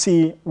observe and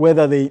see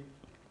whether they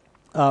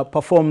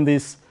perform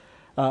this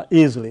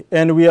easily.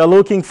 And we are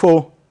looking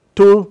for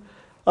two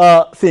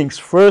things.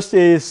 First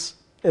is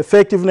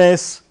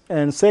effectiveness,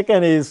 and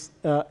second is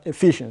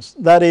efficiency.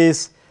 That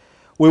is,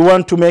 we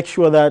want to make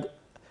sure that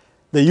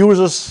the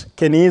users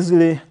can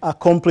easily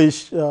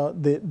accomplish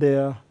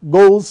their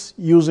goals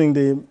using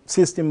the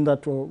system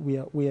that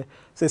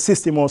the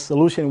system or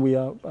solution we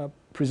are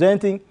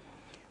presenting.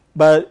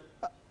 But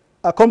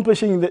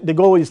accomplishing the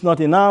goal is not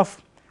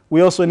enough.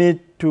 We also need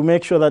to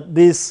make sure that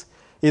this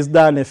is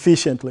done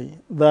efficiently.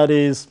 That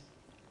is,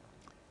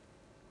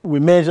 we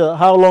measure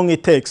how long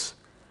it takes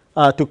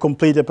to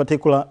complete a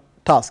particular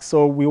task.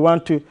 So we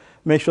want to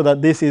make sure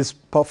that this is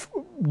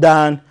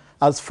done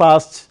as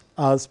fast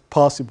as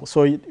possible.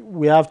 So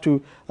we have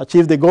to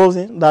achieve the goals,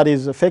 that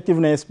is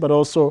effectiveness, but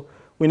also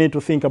we need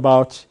to think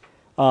about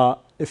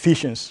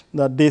efficiency,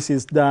 that this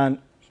is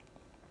done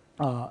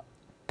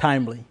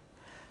timely.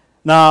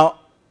 Now,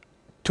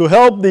 to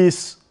help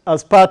this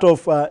as part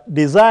of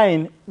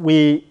design,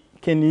 we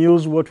can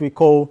use what we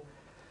call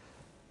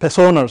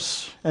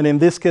personas. And in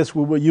this case,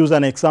 we will use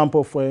an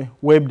example for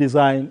web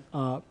design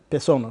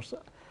personas.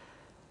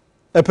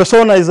 A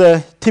persona is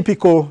a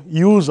typical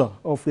user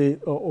of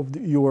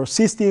your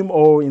system,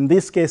 or in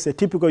this case, a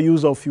typical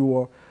user of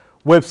your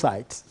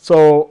website.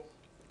 So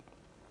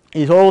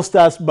it all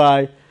starts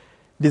by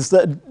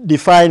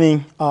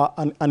defining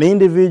an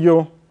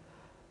individual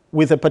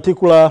with a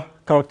particular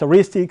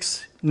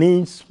characteristics,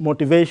 needs,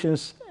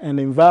 motivations, and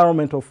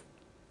environment of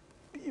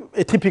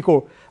a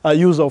typical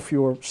user of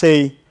your,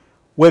 say,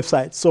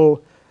 website.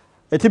 So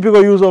a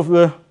typical user of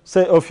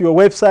your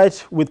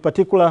website with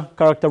particular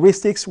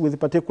characteristics, with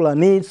particular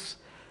needs,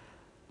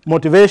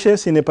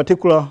 motivations in a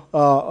particular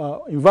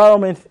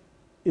environment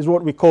is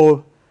what we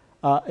call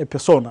a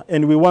persona.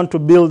 And we want to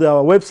build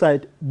our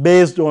website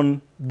based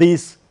on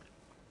this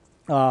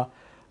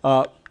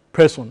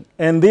person.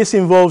 And this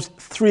involves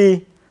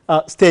three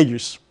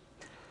stages.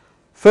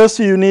 First,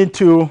 you need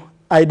to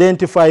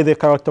identify the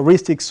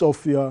characteristics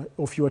of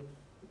your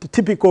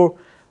typical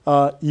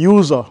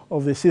user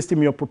of the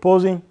system you're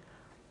proposing.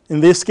 In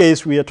this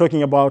case, we are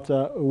talking about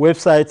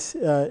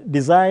website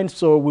design.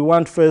 So we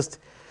want first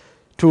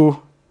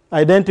to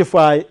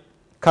identify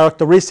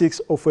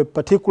characteristics of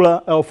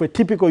a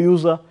typical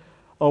user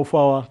of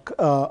our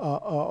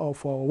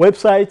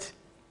website,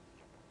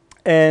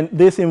 and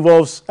this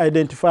involves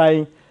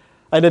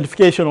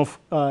identification of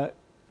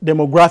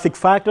demographic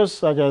factors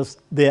such as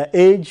their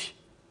age,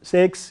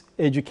 sex,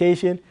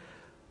 education,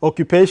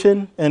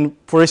 occupation, and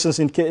for instance,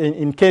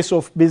 in case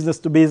of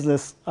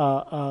business-to-business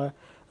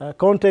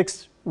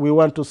context, we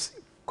want to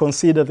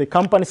consider the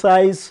company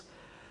size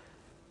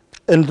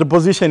and the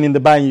position in the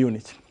buying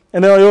unit.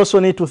 And then we also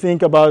need to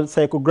think about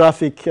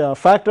psychographic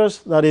factors,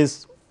 that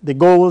is, the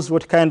goals,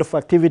 what kind of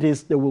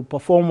activities they will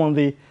perform on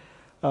the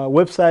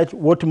website,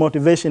 what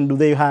motivation do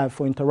they have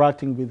for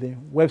interacting with the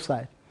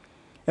website.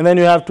 And then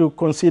you have to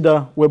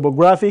consider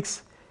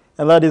webographics,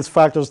 and that is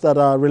factors that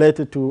are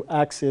related to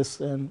access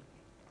and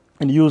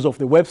use of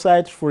the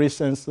website. For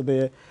instance,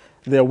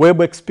 their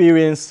web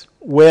experience,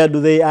 where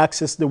do they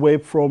access the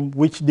web from,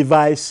 which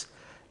device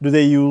do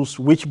they use,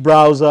 which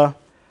browser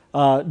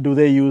do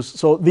they use.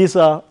 So these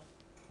are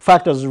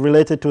factors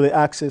related to the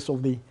access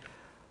of the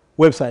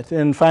website.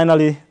 And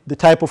finally, the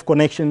type of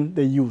connection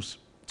they use.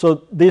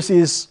 So this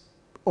is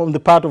on the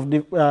part of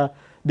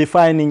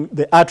defining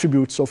the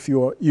attributes of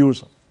your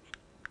user.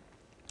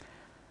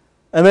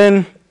 And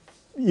then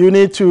you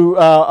need to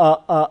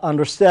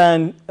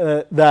understand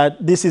that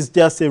this is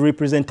just a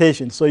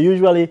representation. So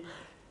usually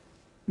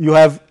you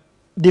have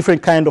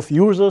different kind of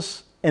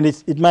users, and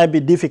it might be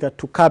difficult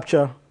to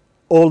capture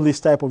all these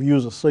type of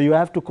users. So you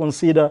have to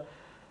consider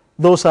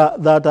those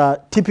that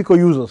are typical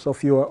users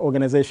of your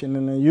organization.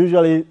 And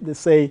usually they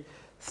say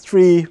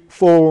 3,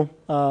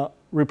 4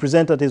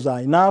 representatives are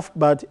enough,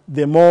 but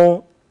the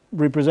more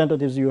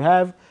representatives you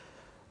have,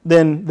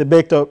 then the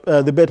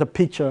better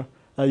picture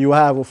you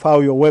have of how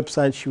your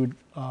website should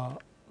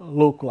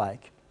look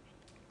like.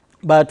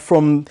 But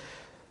from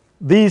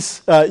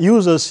these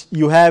users,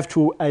 you have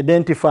to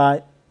identify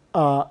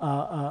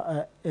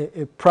a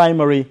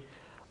primary.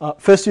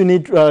 First, you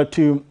need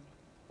to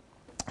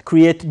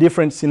create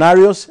different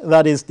scenarios.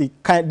 That is the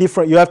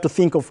different. You have to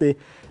think of the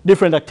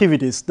different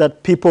activities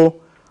that people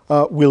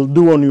will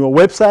do on your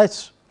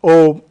websites,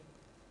 or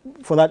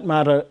for that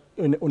matter,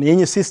 on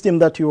any system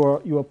that you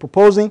are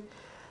proposing.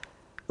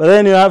 But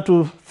then you have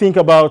to think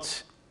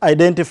about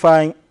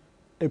identifying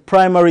a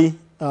primary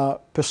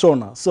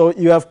persona. So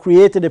you have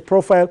created a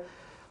profile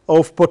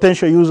of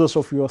potential users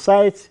of your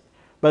site,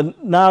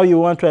 but now you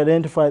want to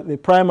identify the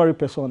primary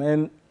persona.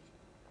 And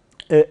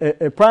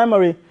a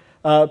primary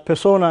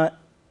persona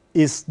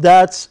is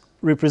that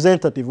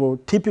representative or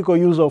typical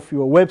user of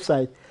your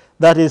website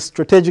that is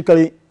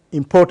strategically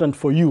important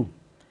for you,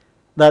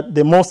 that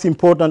the most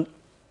important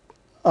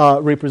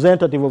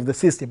representative of the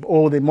system,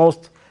 or the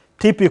most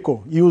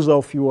typical user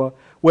of your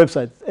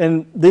website.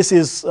 And this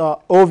is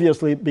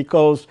obviously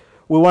because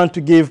we want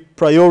to give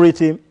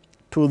priority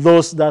to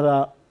those that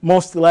are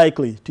most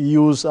likely to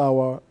use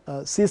our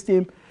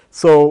system.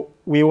 So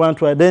we want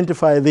to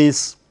identify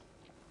these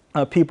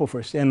people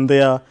first, and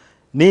their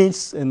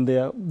needs and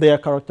their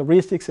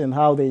characteristics and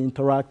how they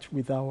interact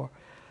with our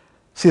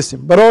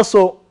system. But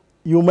also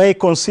you may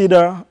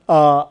consider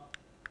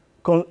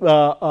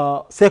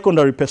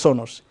secondary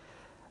personas.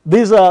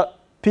 These are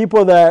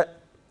people that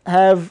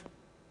have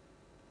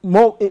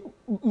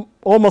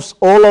almost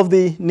all of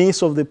the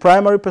needs of the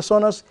primary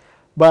personas,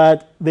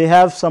 but they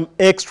have some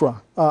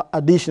extra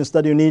additions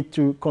that you need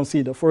to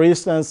consider. For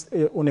instance,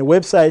 on a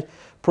website,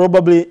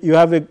 probably you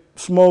have a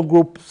small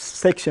group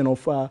section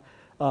of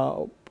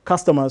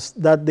customers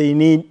that they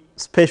need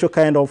special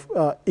kind of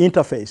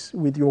interface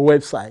with your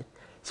website.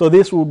 So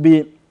this will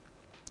be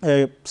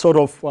sort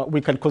of,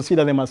 we can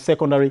consider them as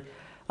secondary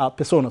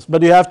personas.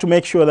 But you have to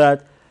make sure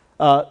that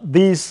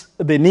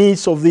the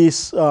needs of these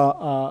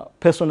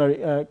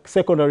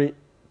secondary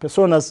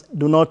personas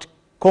do not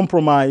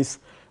compromise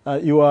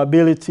your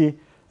ability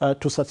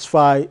to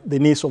satisfy the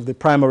needs of the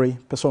primary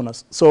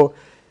personas. So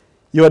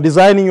you are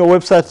designing your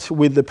website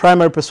with the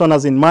primary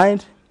personas in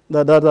mind,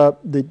 that are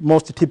the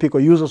most typical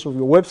users of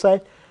your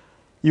website.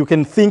 You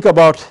can think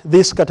about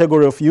this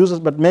category of users,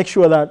 but make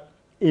sure that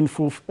in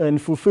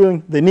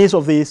fulfilling the needs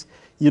of these,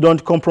 you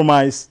don't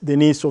compromise the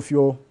needs of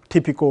your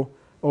typical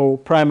or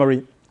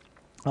primary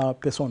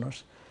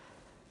personas.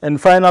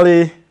 And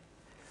finally,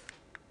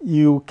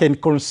 you can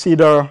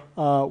consider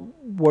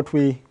what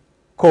we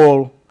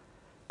call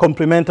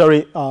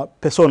complementary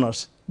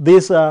personas.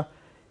 These are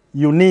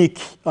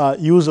unique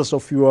users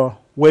of your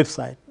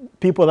website,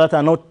 people that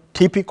are not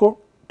typical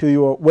to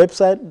your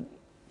website.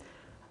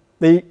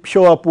 They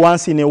show up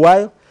once in a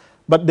while,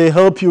 but they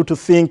help you to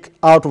think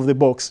out of the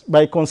box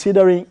by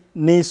considering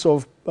needs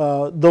of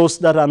those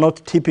that are not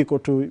typical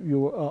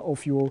to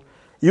of your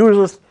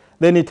users.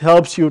 Then it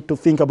helps you to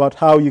think about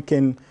how you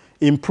can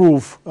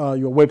improve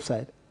your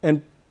website.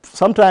 And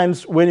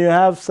sometimes when you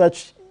have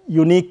such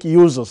unique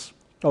users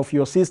of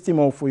your system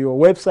or for your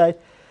website,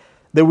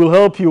 they will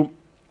help you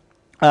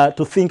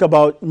to think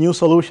about new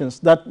solutions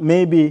that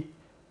maybe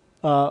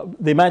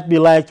they might be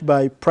liked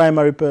by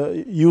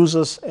primary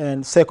users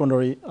and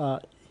secondary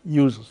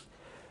users.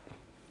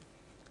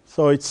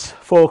 So it's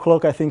 4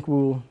 o'clock. I think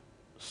we'll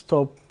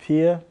stop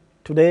here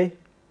today,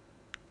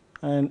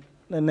 and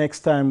the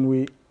next time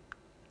we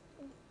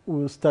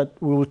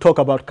will talk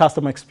about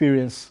customer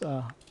experience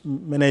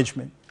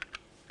management.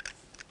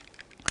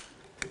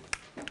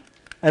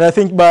 And I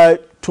think by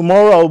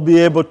tomorrow I'll be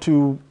able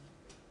to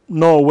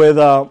know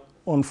whether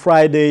on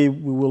Friday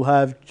we will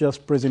have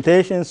just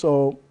presentations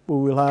or we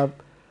will have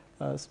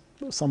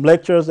some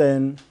lectures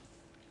and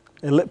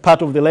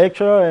part of the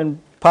lecture and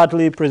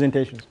partly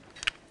presentations.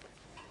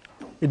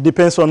 It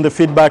depends on the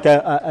feedback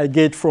I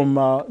get from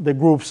the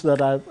groups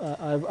that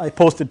I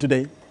posted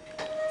today.